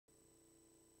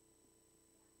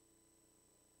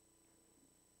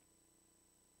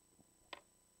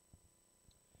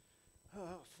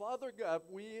Father God,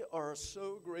 we are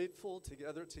so grateful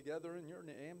together in your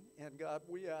name. And God,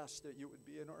 we ask that you would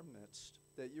be in our midst,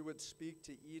 that you would speak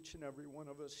to each and every one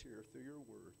of us here through your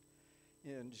word.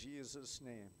 In Jesus'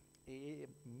 name,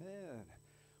 amen.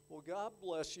 Well, God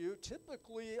bless you.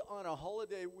 Typically on a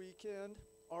holiday weekend,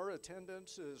 our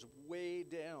attendance is way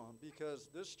down because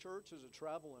this church is a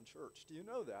traveling church. Do you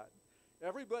know that?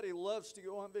 Everybody loves to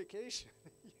go on vacation.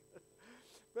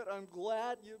 But I'm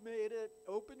glad you made it.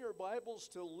 Open your Bibles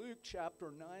to Luke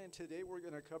chapter 9. Today we're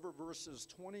going to cover verses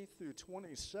 20 through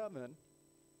 27.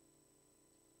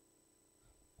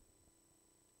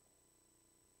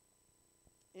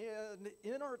 And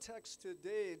in our text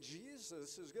today,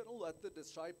 Jesus is going to let the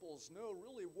disciples know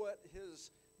really what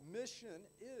his mission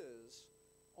is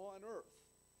on earth.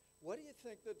 What do you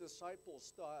think the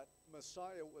disciples thought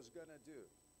Messiah was going to do?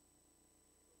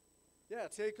 Yeah,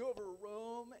 take over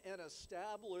Rome and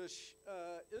establish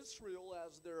Israel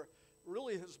as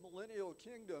really his millennial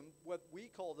kingdom, what we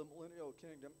call the millennial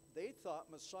kingdom. They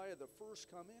thought Messiah, the first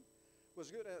coming,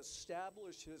 was going to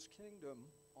establish his kingdom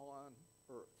on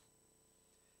earth.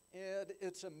 And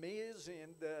it's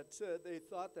amazing that they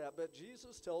thought that, but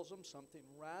Jesus tells them something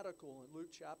radical in Luke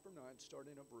chapter 9,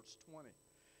 starting at verse 20.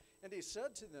 And he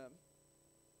said to them,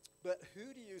 "But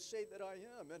who do you say that I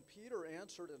am?" And Peter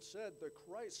answered and said, "The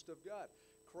Christ of God."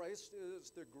 Christ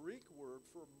is the Greek word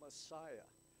for Messiah.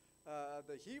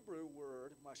 The Hebrew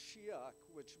word, Mashiach,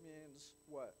 which means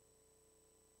what?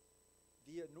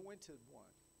 The anointed one.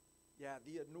 Yeah,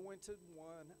 the anointed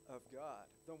one of God,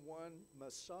 the one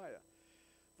Messiah.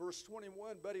 Verse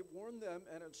 21, but he warned them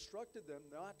and instructed them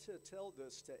not to tell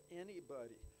this to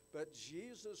anybody. But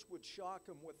Jesus would shock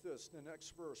them with this, the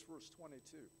next verse, verse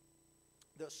 22.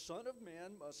 The Son of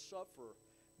Man must suffer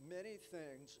many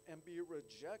things and be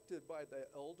rejected by the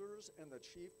elders and the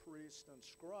chief priests and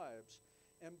scribes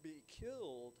and be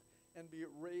killed and be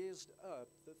raised up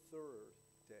the third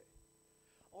day.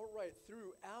 All right,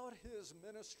 throughout his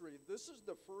ministry, this is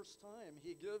the first time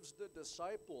he gives the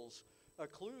disciples a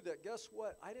clue that, guess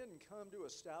what? I didn't come to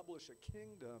establish a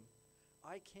kingdom.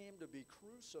 I came to be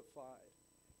crucified,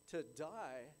 to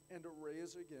die, and to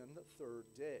raise again the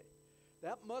third day.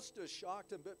 That must have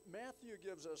shocked him, but Matthew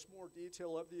gives us more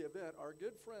detail of the event. Our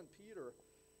good friend Peter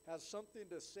has something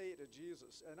to say to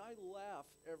Jesus, and I laugh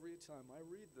every time I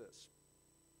read this.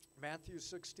 Matthew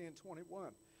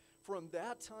 16:21. From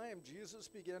that time, Jesus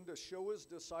began to show his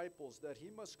disciples that he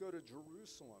must go to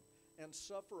Jerusalem and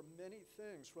suffer many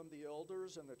things from the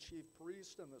elders and the chief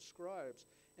priests and the scribes,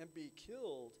 and be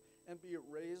killed and be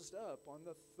raised up on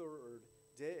the third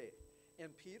day.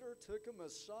 And Peter took him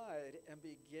aside and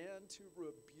began to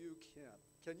rebuke him.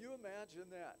 Can you imagine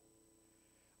that?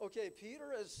 Okay,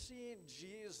 Peter has seen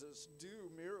Jesus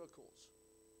do miracles,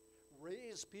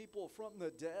 raise people from the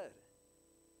dead.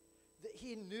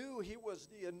 He knew he was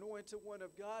the anointed one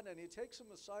of God, and he takes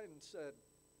him aside and said,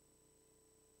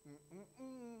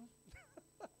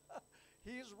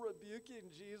 He's rebuking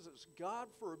Jesus. God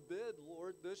forbid,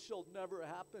 Lord, this shall never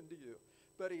happen to you.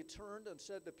 But he turned and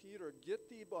said to Peter, get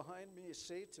thee behind me,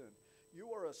 Satan.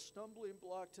 You are a stumbling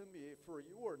block to me, for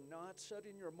you are not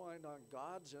setting your mind on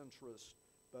God's interest,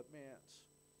 but man's.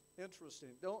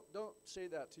 Interesting. Don't say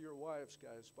that to your wives,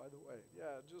 guys, by the way.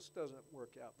 Yeah, it just doesn't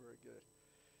work out very good.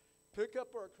 Pick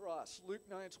up our cross, Luke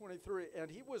 9:23. And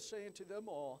he was saying to them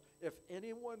all, if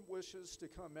anyone wishes to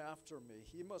come after me,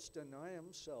 he must deny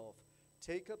himself,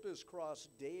 take up his cross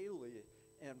daily,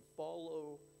 and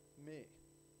follow me.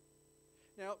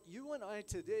 Now, you and I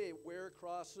today wear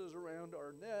crosses around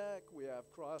our neck. We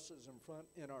have crosses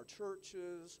in our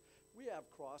churches. We have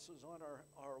crosses on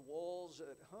our walls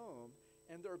at home,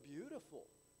 and they're beautiful,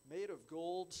 made of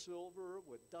gold, silver,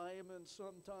 with diamonds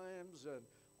sometimes, and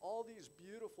all these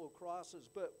beautiful crosses.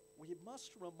 But we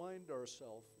must remind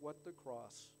ourselves what the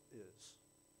cross is.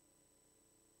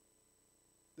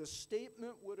 The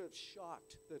statement would have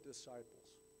shocked the disciples.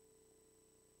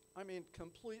 I mean,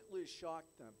 completely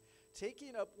shocked them.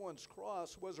 Taking up one's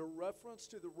cross was a reference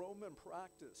to the Roman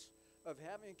practice of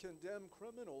having condemned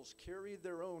criminals carry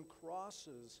their own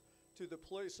crosses to the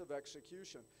place of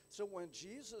execution. So when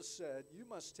Jesus said, you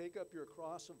must take up your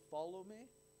cross and follow me,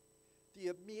 the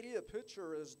immediate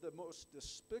picture is the most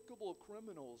despicable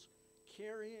criminals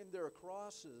carrying their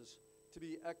crosses to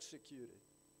be executed.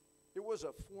 It was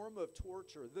a form of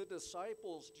torture. The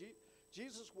disciples,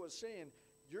 Jesus was saying,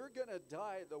 you're going to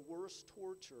die the worst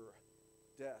torture,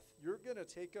 death. You're going to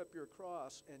take up your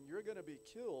cross and you're going to be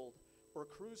killed or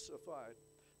crucified.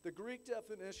 The Greek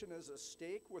definition is a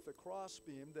stake with a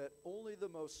crossbeam that only the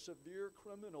most severe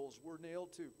criminals were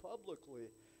nailed to publicly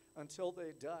until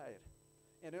they died.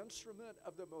 an instrument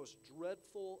of the most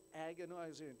dreadful,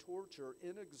 agonizing torture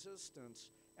in existence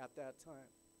at that time.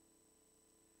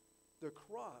 The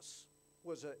cross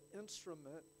was an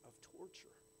instrument of torture.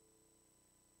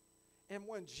 And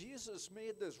when Jesus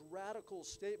made this radical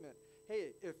statement, hey,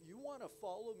 if you want to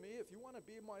follow me, if you want to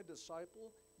be my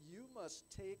disciple, you must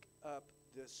take up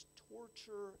this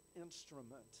torture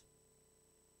instrument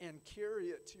and carry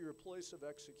it to your place of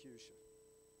execution.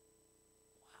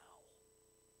 Wow.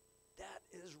 That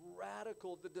is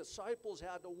radical. The disciples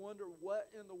had to wonder, what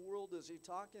in the world is he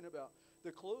talking about?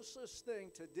 The closest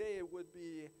thing today would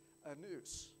be a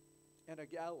noose and a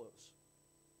gallows.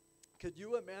 Could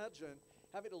you imagine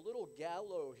having a little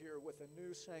gallows here with a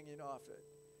noose hanging off it?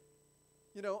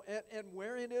 You know, and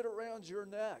wearing it around your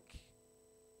neck.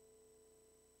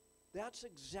 That's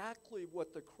exactly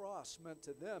what the cross meant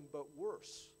to them, but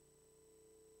worse.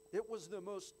 It was the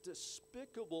most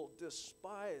despicable,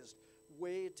 despised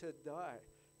way to die.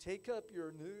 Take up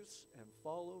your noose and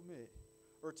follow me.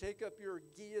 Or take up your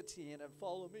guillotine and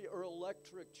follow me. Or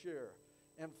electric chair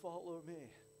and follow me.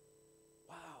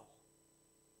 Wow.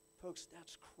 Folks,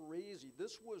 that's crazy.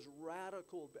 This was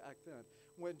radical back then.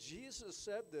 When Jesus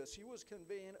said this, he was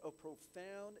conveying a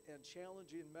profound and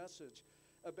challenging message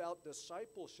about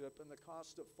discipleship and the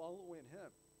cost of following him.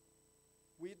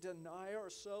 We deny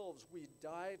ourselves, we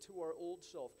die to our old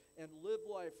self, and live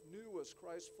life new as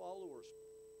Christ's followers.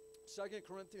 2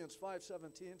 Corinthians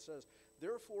 5:17 says,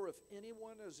 therefore, if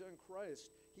anyone is in Christ,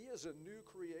 he is a new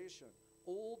creation.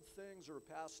 Old things are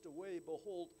passed away.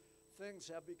 Behold, things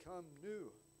have become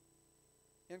new.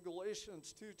 In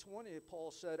Galatians 2:20,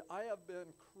 Paul said, I have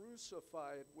been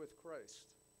crucified with Christ.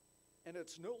 And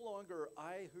it's no longer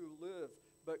I who live,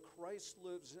 but Christ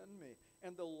lives in me.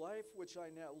 And the life which I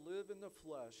now live in the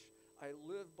flesh, I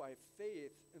live by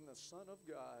faith in the Son of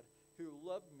God who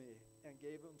loved me and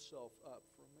gave himself up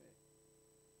for me.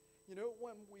 You know,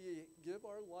 when we give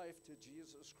our life to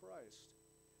Jesus Christ,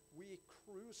 we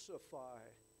crucify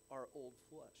our old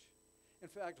flesh. In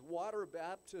fact, water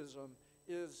baptism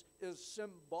is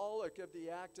symbolic of the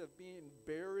act of being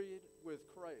buried with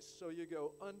Christ. So you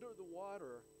go under the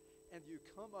water and you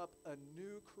come up a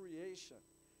new creation.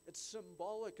 It's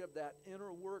symbolic of that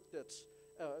inner work that's,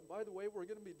 by the way, we're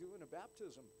going to be doing a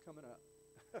baptism coming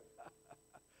up.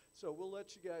 So we'll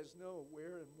let you guys know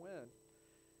where and when.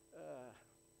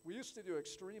 We used to do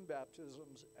extreme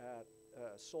baptisms at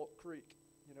Salt Creek,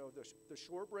 you know, the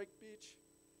Shorebreak Beach.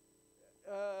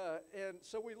 And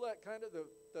so we let kind of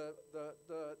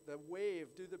the wave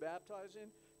do the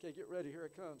baptizing. Okay, get ready, here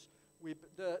it comes.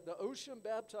 The ocean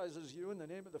baptizes you in the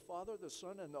name of the Father, the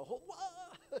Son, and the whole...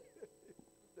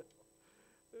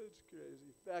 It's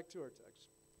crazy. Back to our text.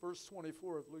 Verse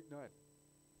 24 of Luke 9.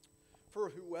 For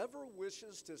whoever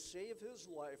wishes to save his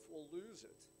life will lose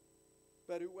it.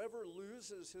 But whoever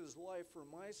loses his life for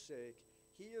my sake,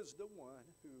 he is the one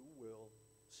who will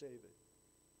save it.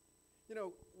 You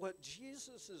know, what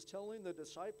Jesus is telling the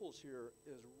disciples here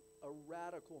is a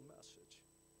radical message.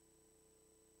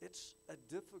 It's a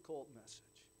difficult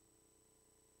message.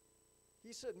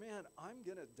 He said, man, I'm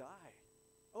going to die.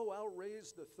 Oh, I'll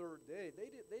raise the third day.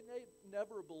 They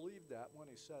never believed that when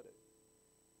he said it.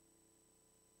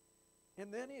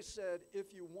 And then he said,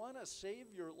 if you want to save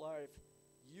your life,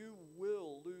 you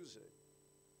will lose it.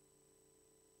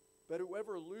 But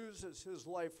whoever loses his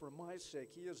life for my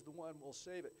sake, he is the one who will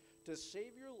save it. To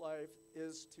save your life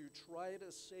is to try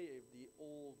to save the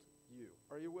old you.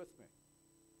 Are you with me?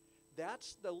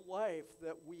 That's the life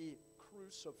that we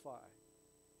crucify.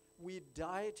 We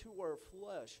die to our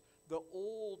flesh. The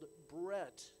old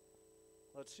Brett.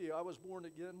 Let's see, I was born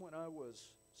again when I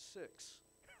was 6.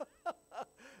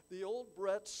 The old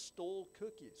Brett stole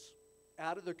cookies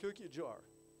out of the cookie jar.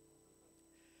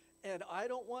 And I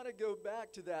don't want to go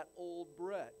back to that old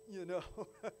Brett, you know.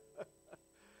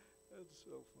 That's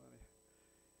so funny.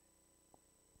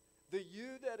 The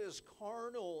you that is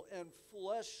carnal and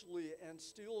fleshly and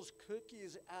steals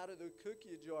cookies out of the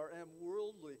cookie jar and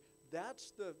worldly,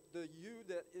 that's the you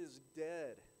that is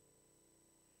dead.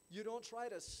 You don't try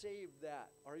to save that.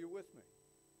 Are you with me?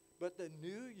 But the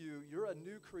new you, you're a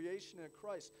new creation in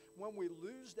Christ. When we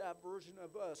lose that version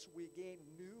of us, we gain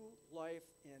new life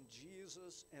in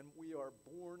Jesus, and we are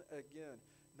born again.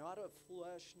 Not of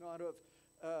flesh, not of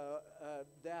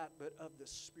that, but of the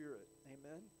Spirit.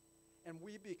 Amen? And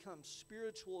we become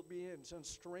spiritual beings and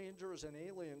strangers and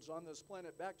aliens on this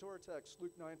planet. Back to our text,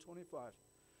 Luke 9:25.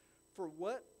 For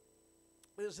what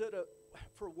is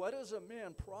a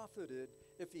man profited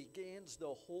if he gains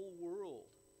the whole world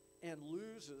and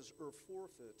loses or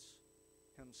forfeits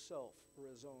himself or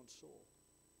his own soul?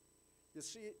 You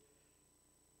see,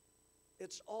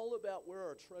 it's all about where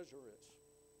our treasure is.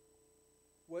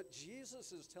 What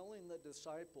Jesus is telling the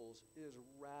disciples is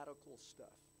radical stuff.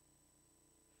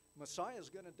 Messiah is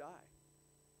going to die.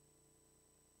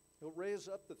 He'll raise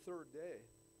up the third day.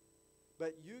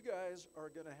 But you guys are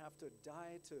going to have to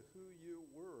die to who you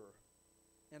were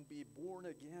and be born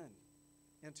again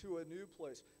into a new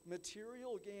place.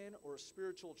 Material gain or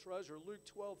spiritual treasure. Luke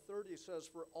 12:30 says,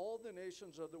 "For all the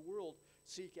nations of the world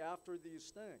seek after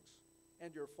these things,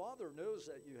 and your Father knows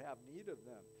that you have need of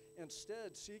them.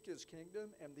 Instead, seek his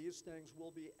kingdom, and these things will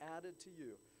be added to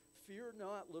you. Fear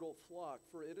not, little flock,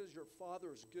 for it is your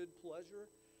Father's good pleasure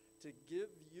to give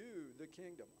you the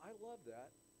kingdom." I love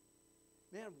that.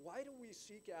 Man, why do we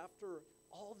seek after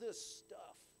all this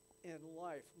stuff in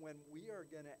life when we are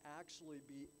going to actually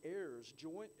be heirs,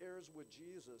 joint heirs with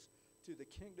Jesus to the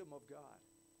kingdom of God?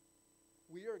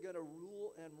 We are going to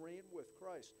rule and reign with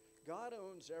Christ. God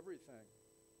owns everything.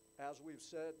 As we've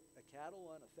said, a cattle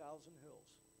on 1,000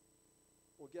 hills.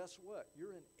 Well, guess what?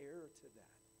 You're an heir to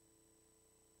that.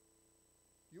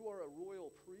 You are a royal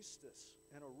priestess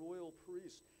and a royal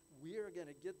priest. We are going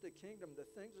to get the kingdom. The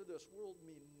things of this world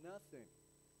mean nothing.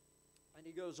 And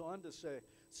he goes on to say,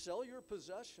 "Sell your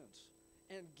possessions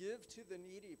and give to the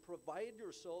needy. Provide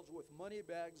yourselves with money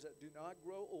bags that do not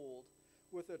grow old,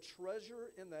 with a treasure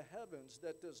in the heavens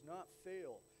that does not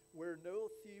fail, where no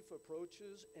thief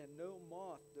approaches and no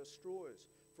moth destroys.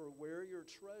 For where your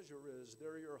treasure is,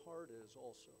 there your heart is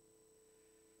also."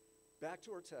 Back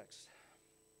to our text.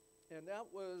 And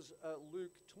that was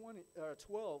Luke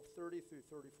 12:30 through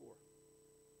 34.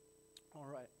 All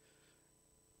right.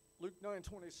 Luke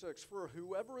 9:26, "For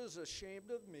whoever is ashamed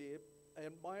of me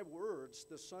and my words,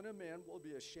 the Son of Man will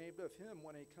be ashamed of him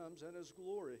when he comes in his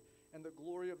glory and the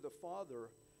glory of the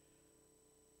Father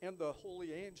and the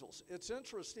holy angels." It's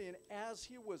interesting, as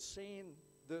he was saying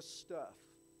this stuff,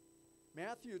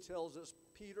 Matthew tells us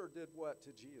Peter did what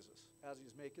to Jesus as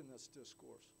he's making this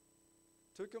discourse?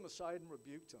 Took him aside and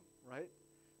rebuked him, right?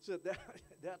 Said,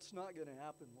 that's not going to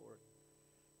happen, Lord.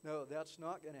 No, that's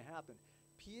not going to happen.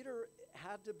 Peter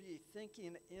had to be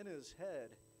thinking in his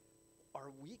head,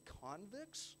 are we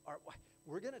convicts?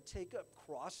 We're going to take up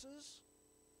crosses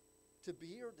to be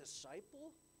your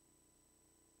disciple?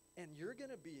 And you're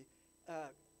going to be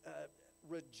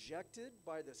rejected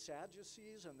by the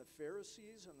Sadducees and the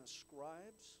Pharisees and the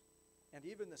scribes and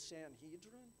even the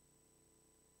Sanhedrin?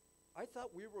 I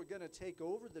thought we were going to take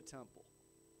over the temple,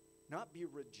 not be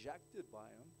rejected by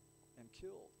them and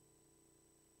killed.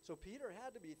 So Peter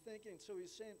had to be thinking, so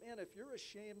he's saying, man, if you're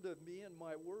ashamed of me and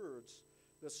my words,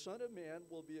 the Son of Man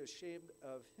will be ashamed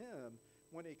of him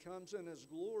when he comes in his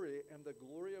glory and the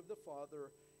glory of the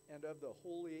Father and of the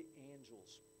holy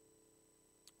angels.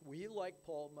 We, like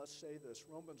Paul, must say this,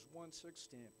 Romans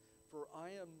 1:16, "For I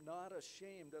am not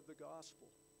ashamed of the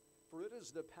gospel, for it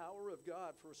is the power of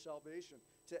God for salvation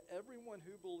to everyone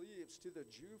who believes, to the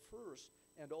Jew first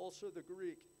and also the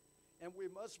Greek." And we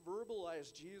must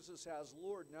verbalize Jesus as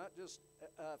Lord, not just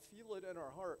feel it in our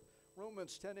heart.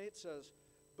 Romans 10:8 says,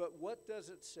 "But what does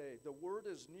it say? The word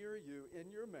is near you,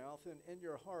 in your mouth and in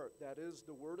your heart. That is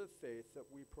the word of faith that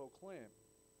we proclaim.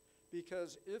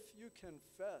 Because if you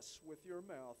confess with your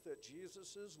mouth that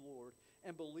Jesus is Lord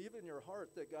and believe in your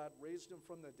heart that God raised him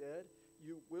from the dead,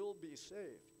 you will be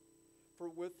saved. For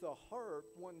with the heart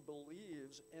one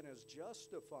believes and is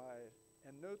justified."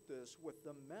 And note this, "with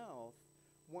the mouth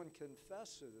one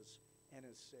confesses and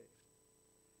is saved."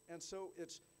 And so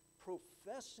it's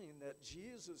professing that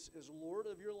Jesus is Lord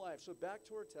of your life. So back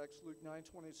to our text, Luke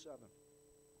 9:27.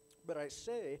 "But I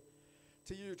say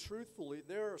to you truthfully,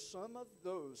 there are some of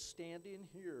those standing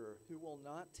here who will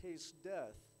not taste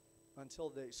death until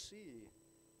they see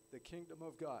the kingdom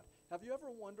of God." Have you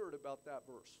ever wondered about that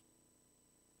verse?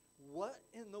 What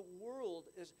in the world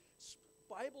is...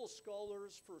 Bible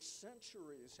scholars for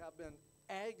centuries have been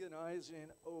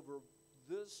agonizing over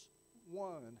this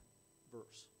one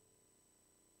verse.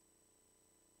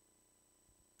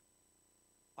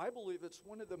 I believe it's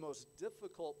one of the most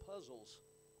difficult puzzles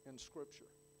in Scripture.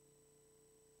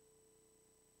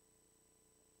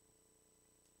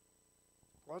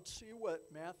 Let's see what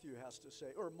Matthew has to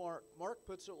say, or Mark. Mark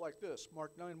puts it like this,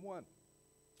 Mark 9:1.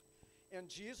 "And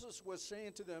Jesus was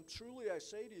saying to them, 'Truly I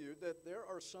say to you that there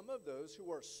are some of those who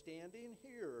are standing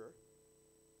here,'"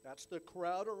 that's the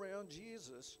crowd around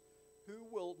Jesus, "'who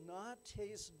will not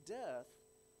taste death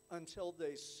until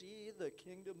they see the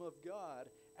kingdom of God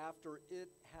after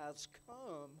it has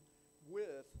come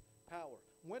with power.'"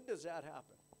 When does that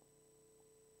happen?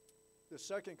 The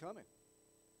second coming.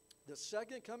 The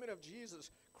second coming of Jesus,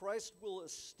 Christ will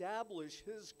establish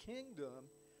his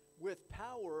kingdom with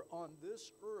power on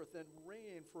this earth and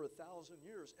reign for 1,000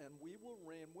 years, and we will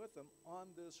reign with him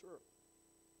on this earth.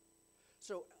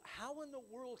 So how in the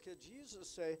world could Jesus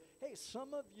say, hey,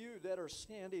 some of you that are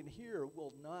standing here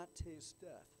will not taste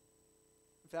death?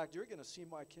 In fact, you're going to see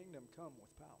my kingdom come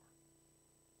with power.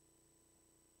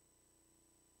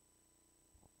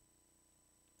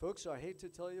 Folks, I hate to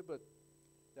tell you, but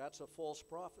that's a false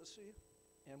prophecy,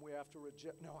 and we have to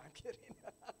reject. No, I'm kidding.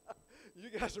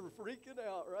 You guys are freaking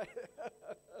out, right?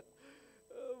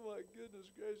 Oh, my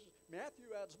goodness gracious. Matthew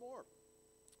adds more.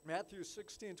 Matthew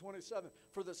 16:27.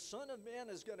 For the Son of Man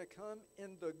is going to come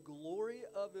in the glory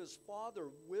of his Father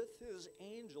with his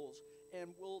angels, and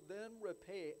will then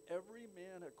repay every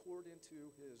man according to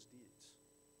his deeds.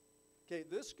 Okay,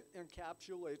 this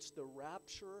encapsulates the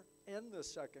rapture and the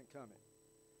second coming.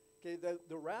 Okay,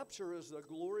 the rapture is the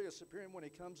glorious appearing when he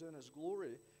comes in his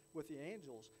glory with the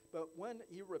angels. But when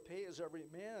he repays every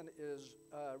man is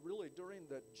really during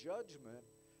the judgment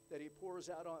that he pours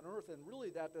out on earth. And really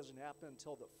that doesn't happen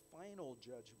until the final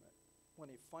judgment, when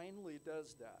he finally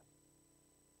does that.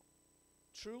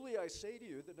 Truly I say to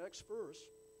you, the next verse,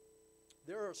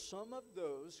 there are some of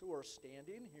those who are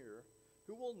standing here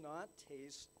who will not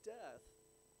taste death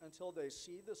until they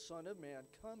see the Son of Man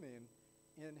coming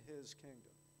in his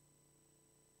kingdom.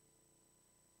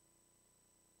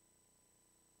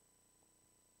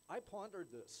 I pondered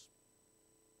this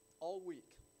all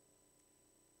week.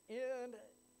 And,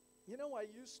 you know, I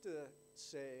used to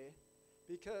say,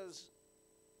 because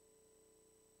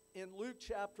in Luke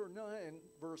chapter 9,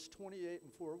 verse 28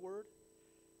 and forward,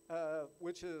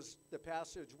 which is the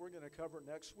passage we're going to cover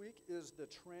next week, is the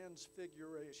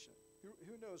transfiguration.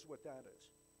 Who knows what that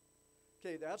is?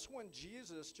 Okay, that's when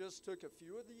Jesus just took a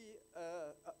few of the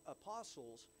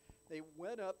apostles. They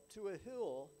went up to a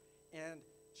hill, and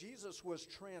Jesus was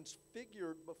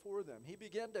transfigured before them. He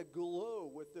began to glow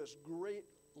with this great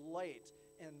light,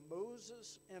 and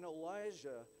Moses and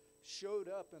Elijah showed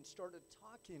up and started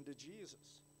talking to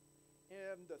Jesus.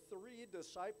 And the 3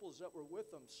 disciples that were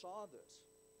with him saw this.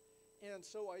 And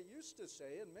so I used to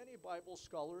say, and many Bible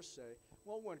scholars say,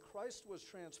 well, when Christ was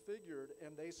transfigured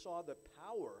and they saw the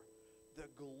power, the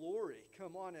glory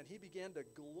come on, and he began to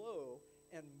glow,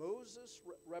 and Moses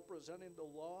representing the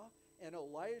law and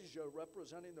Elijah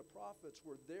representing the prophets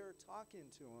were there talking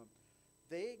to him,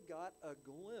 they got a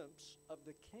glimpse of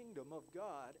the kingdom of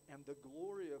God and the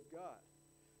glory of God.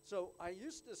 So I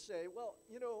used to say, well,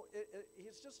 you know,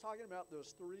 he's just talking about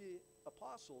those 3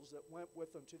 apostles that went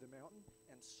with him to the mountain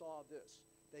and saw this.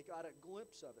 They got a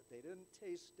glimpse of it. They didn't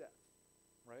taste death,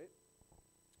 right?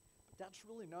 But that's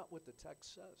really not what the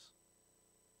text says.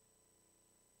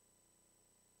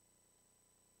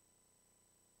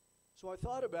 So I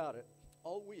thought about it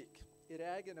all week. It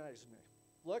agonized me.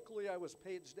 Luckily, I was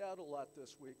paged out a lot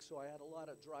this week, so I had a lot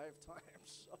of drive time.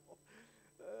 So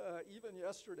even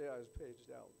yesterday, I was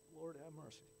paged out. Lord have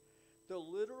mercy. The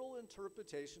literal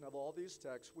interpretation of all these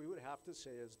texts, we would have to say,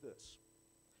 is this.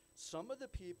 Some of the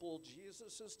people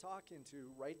Jesus is talking to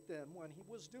right then when he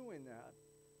was doing that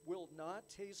will not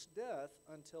taste death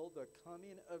until the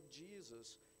coming of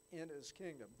Jesus in his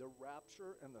kingdom, the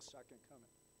rapture and the second coming.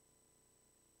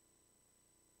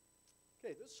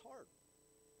 Okay, this is hard.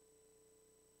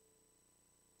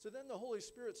 So then the Holy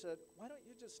Spirit said, why don't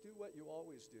you just do what you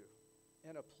always do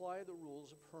and apply the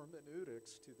rules of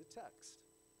hermeneutics to the text?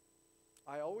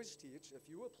 I always teach, if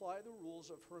you apply the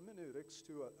rules of hermeneutics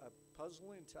to a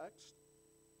puzzling text,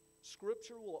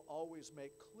 Scripture will always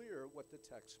make clear what the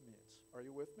text means. Are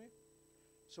you with me?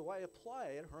 So I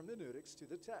apply hermeneutics to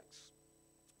the text.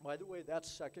 By the way,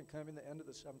 that's second coming, the end of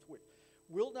the 7th week.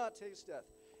 Will not taste death.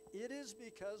 It is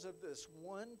because of this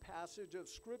one passage of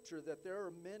Scripture that there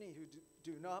are many who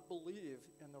do not believe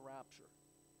in the rapture.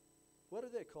 What are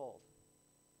they called?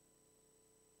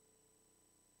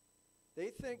 They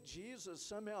think Jesus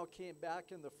somehow came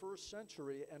back in the 1st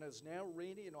century and is now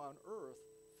reigning on earth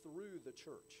through the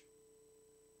church.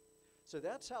 So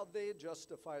that's how they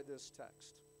justify this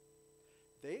text.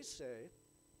 They say,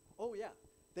 oh yeah,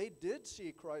 they did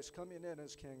see Christ coming in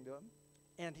his kingdom,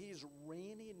 and he's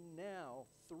reigning now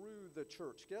through the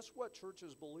church. Guess what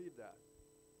churches believe that?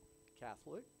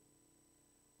 Catholic,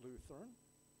 Lutheran,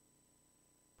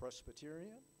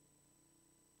 Presbyterian,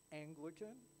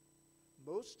 Anglican.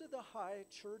 Most of the high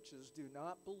churches do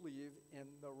not believe in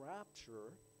the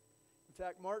rapture. In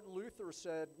fact, Martin Luther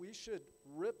said we should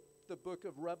rip the book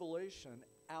of Revelation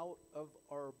out of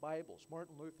our Bibles.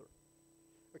 Martin Luther.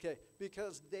 Okay,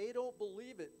 because they don't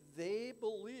believe it. They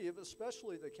believe,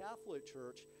 especially the Catholic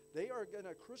Church, they are going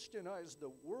to Christianize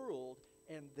the world,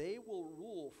 and they will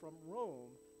rule from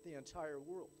Rome the entire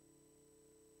world.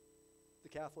 The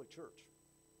Catholic Church.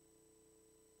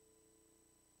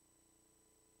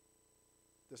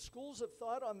 The schools of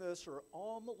thought on this are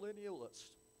all millennialist.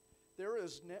 there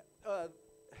is,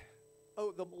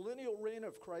 the millennial reign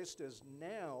of Christ is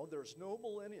now. There's no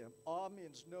millennium.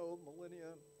 Means no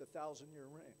millennium, the 1,000-year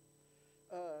reign.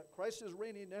 Christ is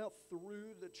reigning now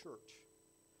through the church.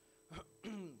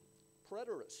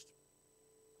 Preterist.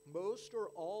 Most or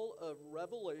all of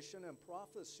revelation and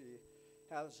prophecy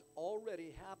has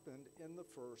already happened in the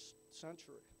first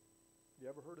century. You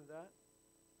ever heard of that?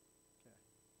 Okay.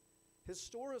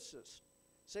 Historicists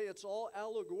say it's all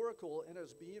allegorical and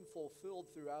is being fulfilled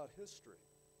throughout history.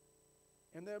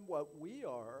 And then what we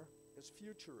are is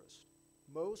futurist.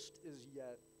 Most is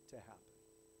yet to happen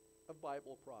of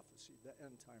Bible prophecy, the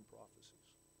end time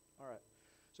prophecies. All right,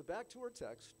 so back to our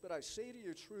text. But I say to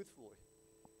you truthfully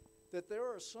that there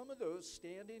are some of those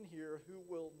standing here who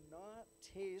will not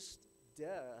taste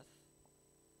death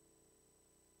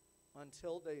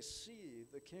until they see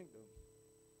the kingdom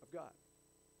of God.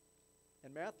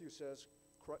 And Matthew says,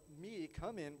 me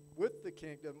coming with the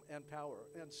kingdom and power,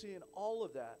 and seeing all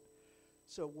of that.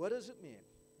 So what does it mean?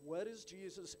 What is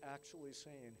Jesus actually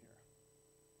saying here?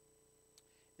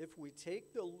 If we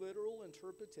take the literal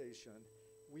interpretation,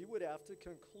 we would have to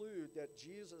conclude that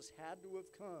Jesus had to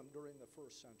have come during the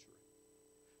first century.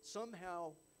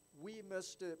 Somehow we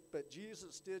missed it, but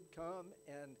Jesus did come,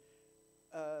 and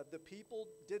the people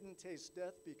didn't taste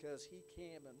death because he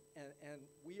came, and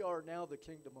we are now the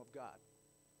kingdom of God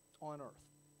on earth.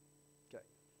 Okay,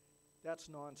 that's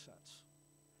nonsense.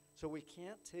 So we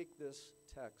can't take this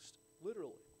text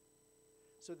literally.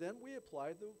 So then we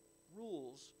apply the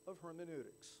rules of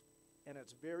hermeneutics, and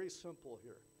it's very simple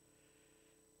here.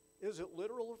 Is it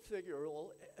literal or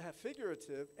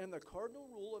figurative? And the cardinal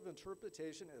rule of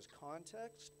interpretation is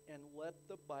context, and let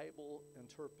the Bible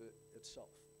interpret itself.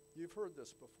 You've heard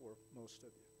this before, most of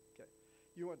you. Okay,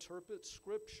 you interpret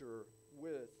Scripture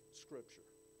with Scripture.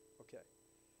 Okay,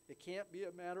 it can't be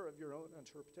a matter of your own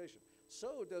interpretation.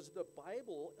 So does the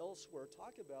Bible elsewhere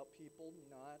talk about people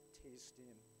not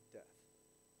tasting death?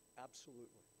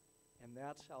 Absolutely. And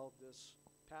that's how this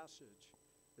passage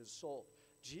is solved.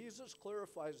 Jesus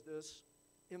clarifies this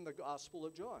in the Gospel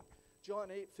of John. John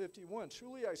 8:51,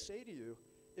 truly I say to you,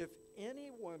 if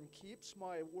anyone keeps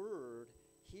my word,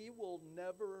 he will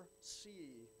never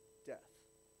see death.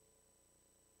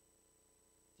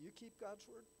 Do you keep God's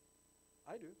word?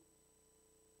 I do.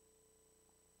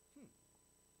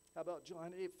 How about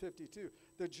John 8:52?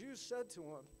 The Jews said to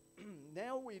him,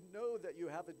 now we know that you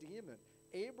have a demon.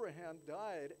 Abraham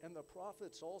died, and the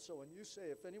prophets also, and you say,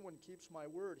 if anyone keeps my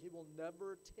word, he will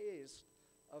never taste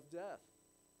of death.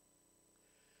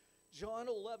 John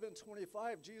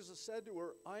 11:25, Jesus said to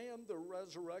her, I am the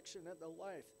resurrection and the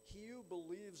life. He who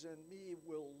believes in me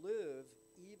will live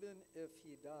even if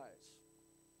he dies.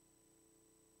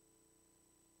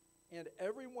 And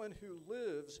everyone who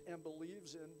lives and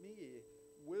believes in me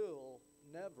will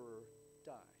never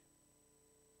die.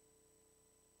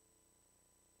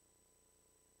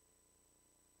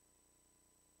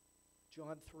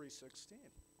 John 3:16.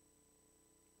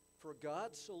 For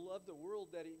God so loved the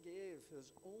world that he gave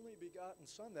his only begotten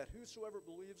Son, that whosoever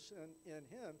believes in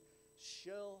him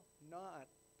shall not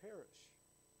perish.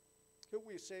 Who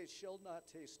we say shall not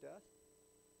taste death?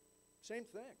 Same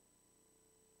thing.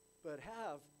 But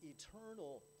have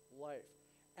eternal life.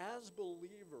 As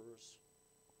believers,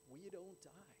 we don't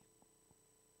die.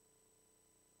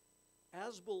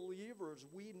 As believers,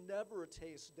 we never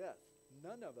taste death.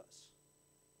 None of us.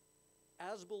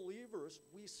 As believers,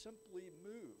 we simply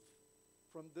move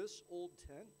from this old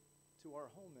tent to our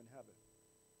home in heaven.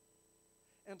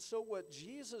 And so what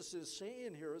Jesus is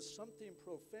saying here is something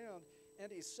profound,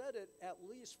 and he said it at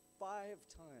least 5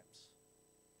 times.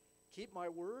 Keep my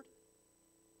word,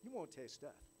 you won't taste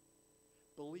death.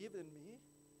 Believe in me,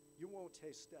 you won't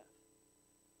taste death.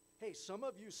 Hey, some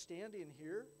of you standing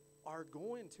here are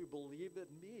going to believe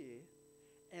in me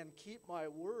and keep my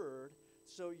word,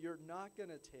 so you're not going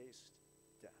to taste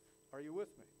death. Are you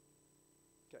with me?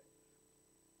 Okay.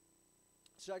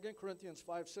 2 Corinthians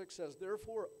 5:6 says,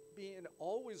 therefore, being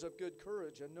always of good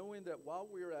courage, and knowing that while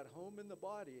we are at home in the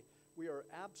body, we are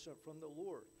absent from the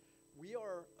Lord. We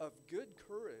are of good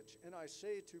courage, and I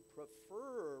say to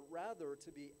prefer rather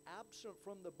to be absent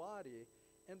from the body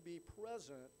and be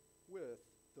present with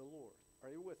the Lord.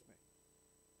 Are you with me?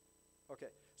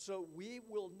 Okay, so we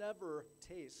will never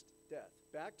taste death.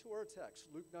 Back to our text,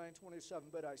 Luke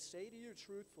 9:27. But I say to you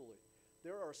truthfully,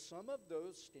 there are some of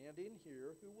those standing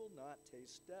here who will not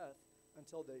taste death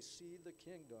until they see the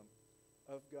kingdom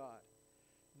of God.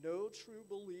 No true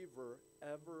believer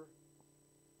ever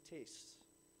tastes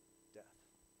death.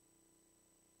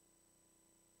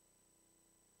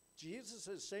 Jesus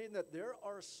is saying that there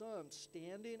are some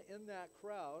standing in that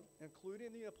crowd,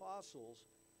 including the apostles,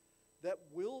 that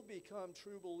will become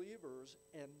true believers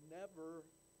and never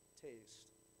taste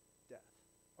death.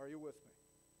 Are you with me?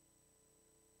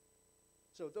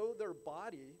 So though their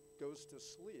body goes to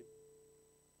sleep,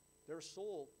 their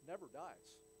soul never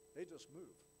dies. They just move.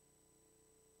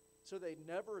 So they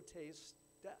never taste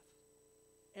death.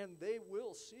 And they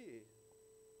will see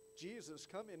Jesus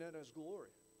coming in his glory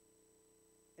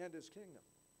and his kingdom.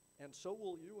 And so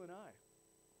will you and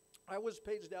I. I was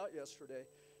paged out yesterday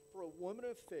for a woman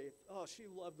of faith. Oh, she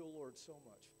loved the Lord so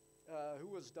much, who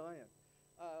was dying.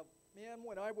 Man,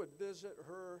 when I would visit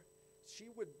her, she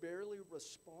would barely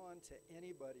respond to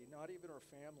anybody, not even her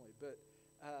family. But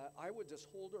I would just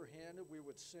hold her hand and we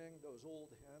would sing those old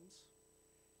hymns.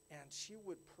 And she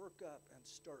would perk up and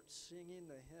start singing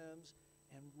the hymns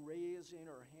and raising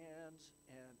her hands.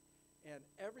 And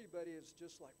everybody is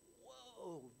just like,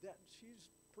 whoa, that she's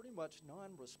pretty much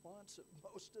non-responsive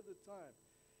most of the time.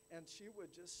 And she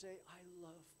would just say, I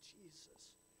love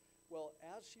Jesus. Well,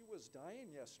 as she was dying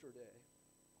yesterday,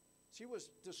 she was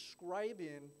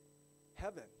describing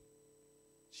heaven.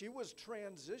 She was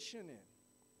transitioning.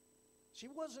 She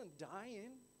wasn't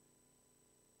dying.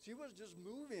 She was just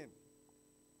moving.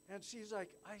 And she's like,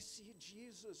 I see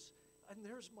Jesus, and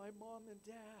there's my mom and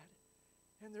dad,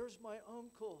 and there's my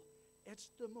uncle. It's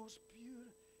the most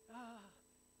beautiful.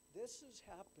 This has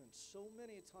happened so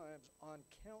many times on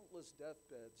countless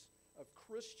deathbeds of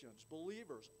Christians,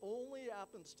 believers. Only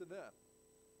happens to them.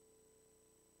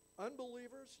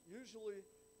 Unbelievers, usually,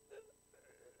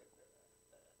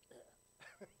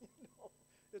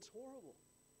 it's horrible.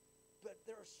 But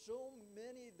there are so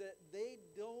many that they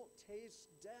don't taste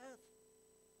death.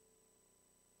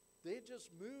 They just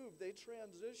move. They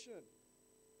transition.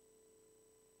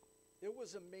 It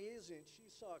was amazing. She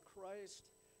saw Christ.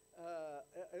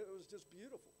 It was just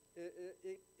beautiful.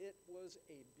 It was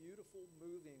a beautiful,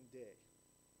 moving day.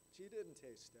 She didn't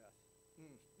taste death.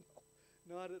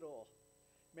 No, not at all.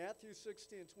 Matthew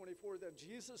 16:24, then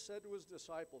Jesus said to his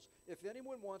disciples, if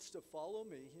anyone wants to follow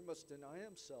me, he must deny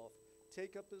himself,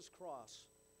 take up his cross,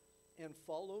 and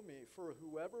follow me. For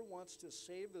whoever wants to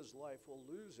save his life will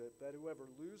lose it, but whoever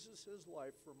loses his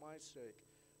life for my sake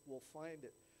will find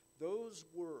it. Those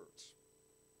words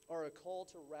are a call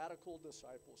to radical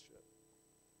discipleship.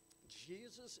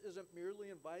 Jesus isn't merely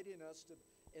inviting us to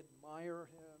admire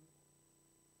him.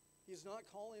 He's not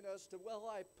calling us to, well,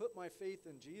 I put my faith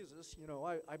in Jesus,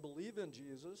 I believe in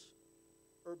Jesus,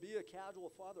 or be a casual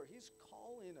father. He's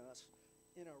calling us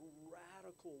in a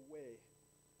radical way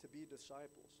to be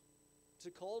disciples. It's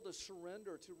a call to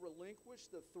surrender, to relinquish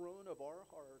the throne of our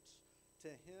hearts to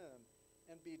him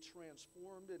and be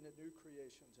transformed into new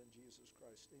creations in Jesus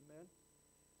Christ. Amen?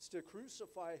 It's to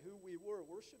crucify who we were.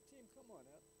 Worship team, come on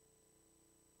up.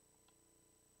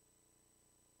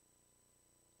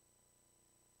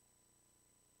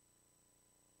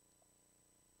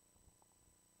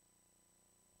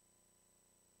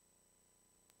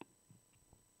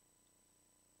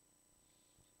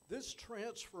 This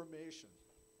transformation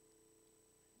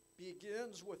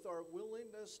begins with our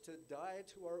willingness to die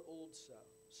to our old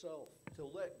self, to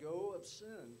let go of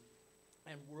sin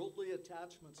and worldly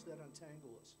attachments that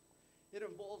entangle us. It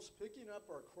involves picking up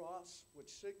our cross, which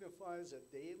signifies a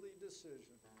daily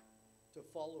decision to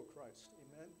follow Christ.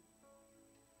 Amen?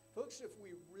 Folks, if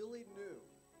we really knew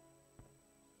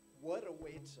what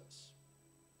awaits us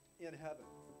in heaven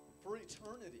for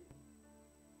eternity,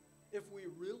 if we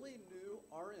really knew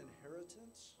our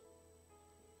inheritance,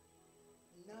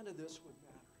 none of this would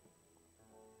matter.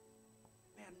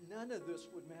 Man, none of this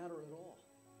would matter at all.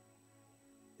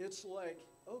 It's like,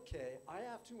 okay, I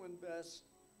have to invest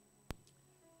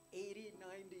 80,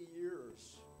 90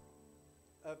 years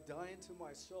of dying to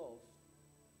myself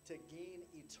to gain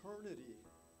eternity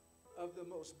of the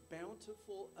most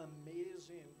bountiful,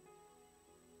 amazing,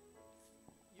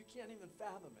 you can't even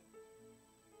fathom it.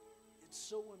 It's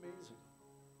so amazing.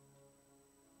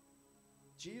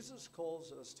 Jesus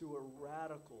calls us to a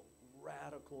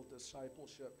radical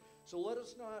discipleship. So let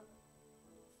us not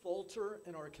falter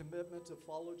in our commitment to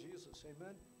follow Jesus.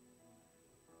 Amen?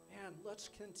 And let's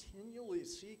continually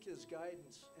seek his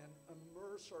guidance and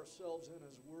immerse ourselves in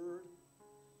his word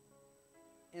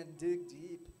and dig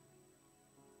deep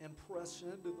and press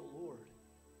into the Lord.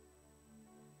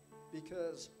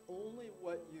 Because only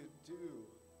what you do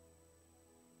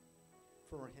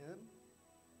for him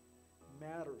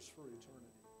matters for eternity.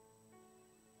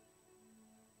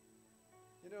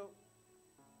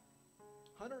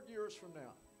 100 years from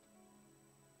now,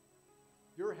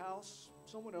 your house,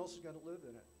 someone else is going to live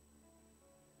in it.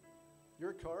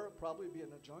 Your car will probably be in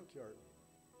a junkyard,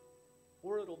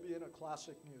 or it'll be in a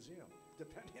classic museum,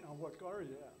 depending on what car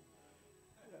you have.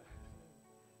 Yeah.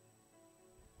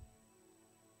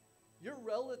 Your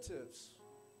relatives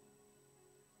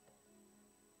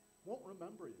won't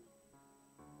remember you.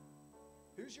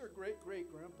 Who's your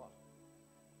great-great-grandpa?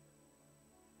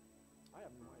 I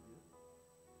have no idea.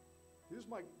 Who's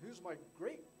my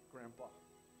great-grandpa?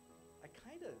 I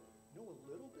kind of know a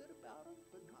little bit about him,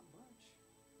 but not much.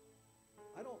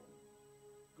 I don't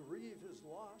grieve his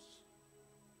loss.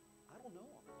 I don't know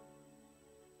him.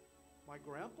 My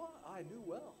grandpa, I knew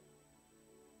well.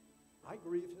 I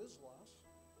grieve his loss.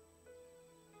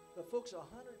 But folks,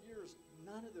 100 years,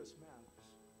 none of this matters.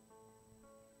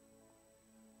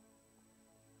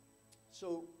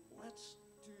 So let's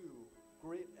do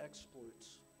great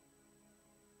exploits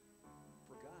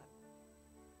for God.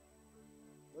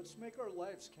 Let's make our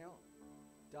lives count.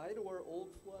 Die to our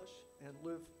old flesh and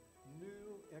live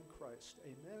new in Christ.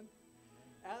 Amen.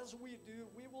 As we do,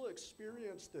 we will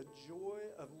experience the joy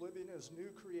of living as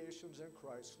new creations in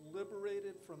Christ,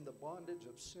 liberated from the bondage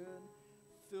of sin,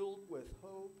 filled with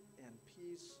hope and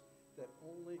peace that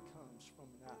only comes from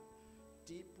that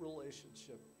deep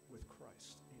relationship with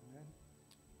Christ. Amen.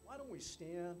 Why don't we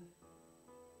stand?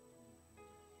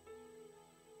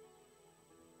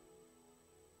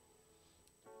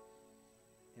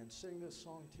 And sing this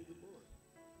song to the Lord.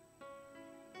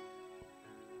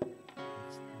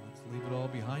 Let's leave it all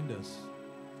behind us.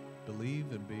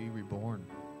 Believe and be reborn.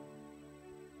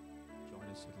 Join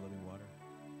us at Living Water.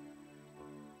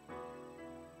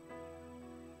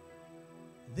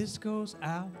 This goes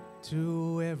out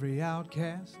to every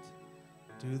outcast,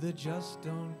 to the just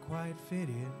don't quite fit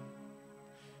in.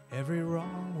 Every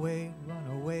wrong way,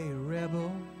 runaway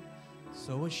rebel,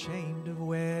 so ashamed of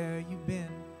where you've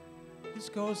been. This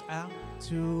goes out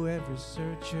to every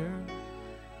searcher,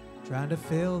 trying to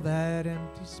fill that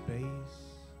empty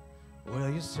space. Well,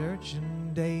 your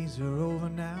searching days are over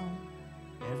now.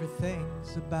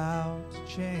 Everything's about to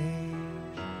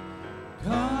change.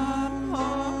 Come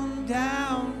on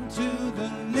down to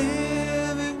the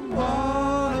living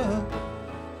water.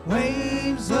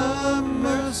 Waves of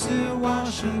mercy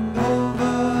washing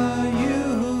over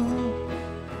you.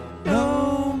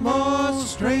 No more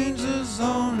strangers,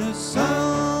 only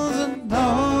sons and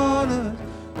daughters.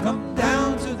 Come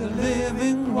down to the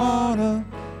living water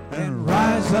and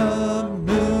rise up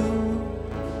new.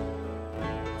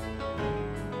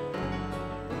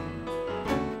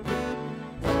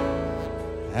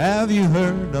 Have you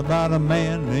heard about a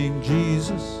man named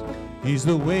Jesus? He's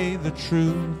the way, the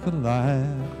truth, the life.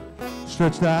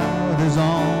 Stretched out his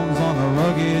arms on a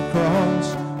rugged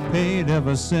cross, paid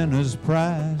every sinner's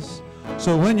price.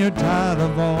 So when you're tired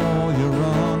of all your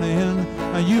running,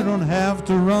 you don't have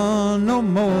to run no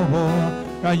more.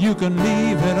 You can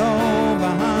leave it all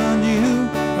behind you.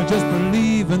 Just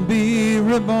believe and be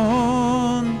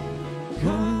reborn.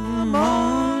 Come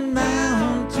on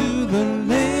down to the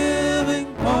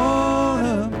living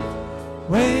water.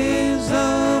 Waves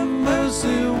of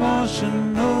mercy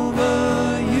washing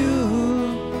over you.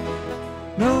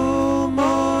 No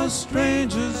more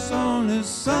strangers, only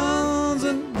sons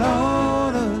and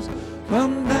daughters.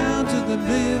 Come down to the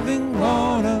living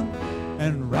water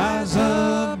and rise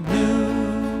up new.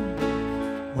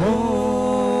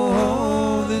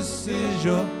 Oh, this is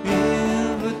your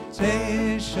invitation.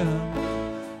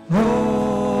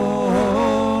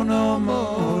 Oh, no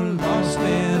more lost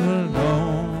and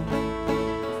alone.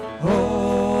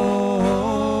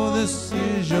 Oh, this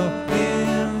is your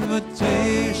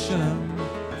invitation.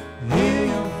 Hear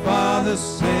your Father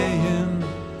saying,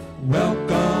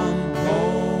 welcome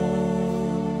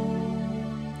home.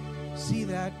 See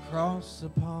that cross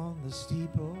upon the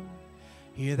steeple.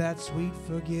 Hear that sweet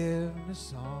forgiveness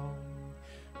song.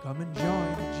 Come and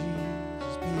join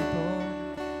Jesus, people.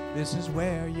 This is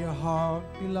where your heart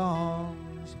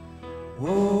belongs.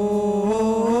 Whoa,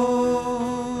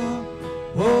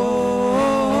 whoa,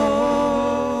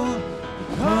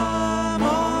 come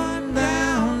on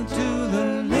down to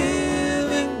the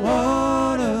living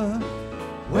water.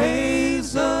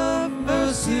 Waves of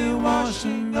mercy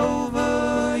washing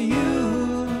over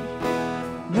you.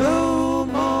 No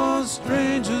more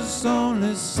strangers,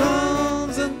 only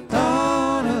sons and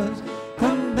daughters.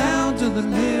 Come down to the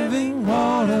living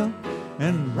water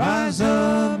and rise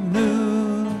up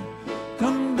new.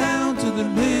 Come down to the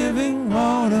living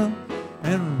water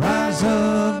and rise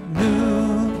up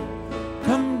new.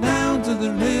 Come down to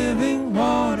the living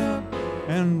water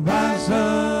and rise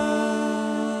up.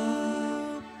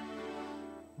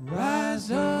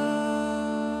 Rise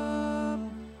up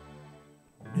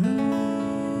new.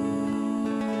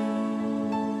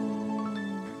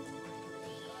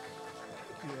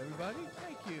 Thank you, everybody.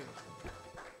 Thank you.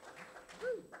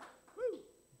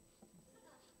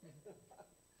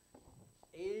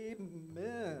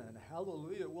 Amen. Hallelujah.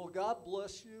 you. Well, God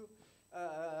bless you.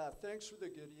 Thanks for the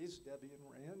goodies, Debbie and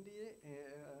Randy.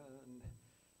 And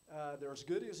there's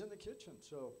goodies in the kitchen,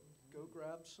 so go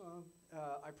grab some.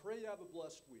 I pray you have a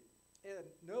blessed week. And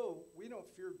no, we don't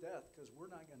fear death because we're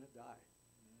not going to die.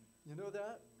 You know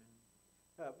that?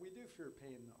 We do fear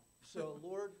pain, though. So,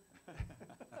 Lord,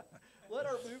 let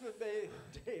our movement day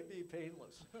be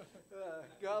painless.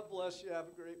 God bless you. Have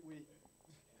a great week.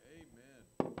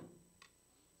 Amen.